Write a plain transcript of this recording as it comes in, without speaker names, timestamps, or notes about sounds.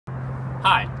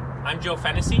Hi, I'm Joe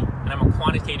Fennessey, and I'm a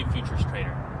quantitative futures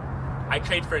trader. I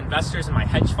trade for investors in my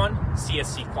hedge fund,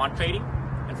 CSC Quant Trading,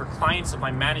 and for clients of my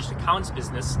managed accounts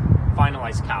business,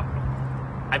 Finalize Capital.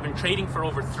 I've been trading for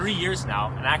over 3 years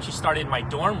now, and I actually started in my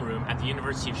dorm room at the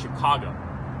University of Chicago.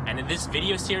 And in this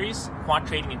video series, Quant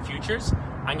Trading in Futures,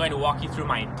 I'm going to walk you through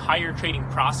my entire trading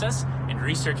process and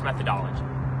research methodology.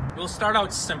 We'll start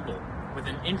out simple, with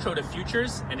an intro to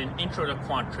futures and an intro to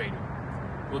quant trading.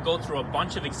 We'll go through a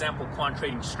bunch of example quant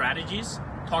trading strategies,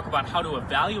 talk about how to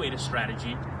evaluate a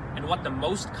strategy, and what the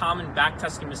most common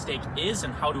backtesting mistake is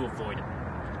and how to avoid it.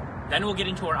 Then we'll get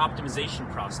into our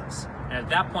optimization process, and at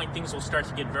that point things will start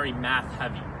to get very math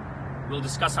heavy. We'll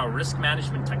discuss our risk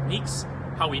management techniques,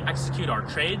 how we execute our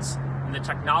trades, and the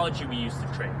technology we use to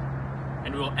trade.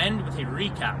 And we'll end with a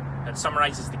recap that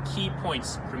summarizes the key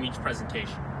points from each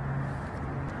presentation.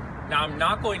 Now, I'm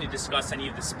not going to discuss any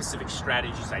of the specific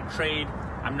strategies I trade.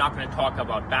 I'm not going to talk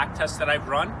about backtests that I've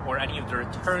run or any of the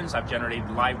returns I've generated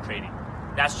live trading.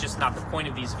 That's just not the point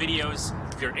of these videos.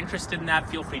 If you're interested in that,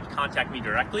 feel free to contact me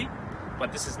directly.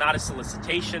 But this is not a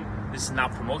solicitation. This is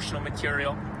not promotional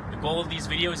material. The goal of these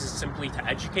videos is simply to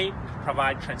educate and to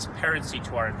provide transparency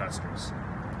to our investors.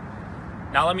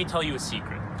 Now let me tell you a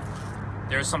secret.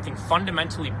 There is something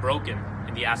fundamentally broken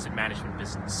in the asset management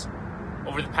business.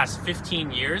 Over the past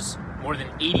 15 years, more than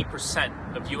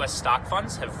 80% of US stock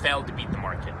funds have failed to beat the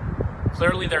market.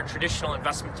 Clearly, their traditional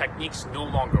investment techniques no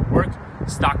longer work,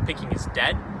 stock picking is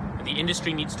dead, and the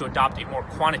industry needs to adopt a more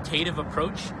quantitative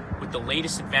approach with the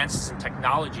latest advances in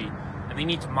technology, and they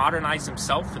need to modernize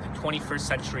themselves for the 21st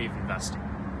century of investing.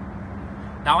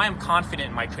 Now, I am confident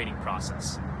in my trading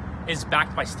process. It is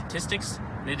backed by statistics,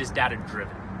 and it is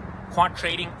data-driven. Quant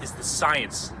trading is the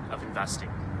science of investing.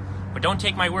 But don't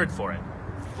take my word for it.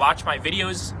 Watch my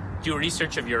videos, do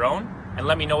research of your own, and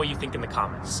let me know what you think in the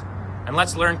comments. And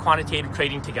let's learn quantitative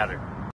trading together.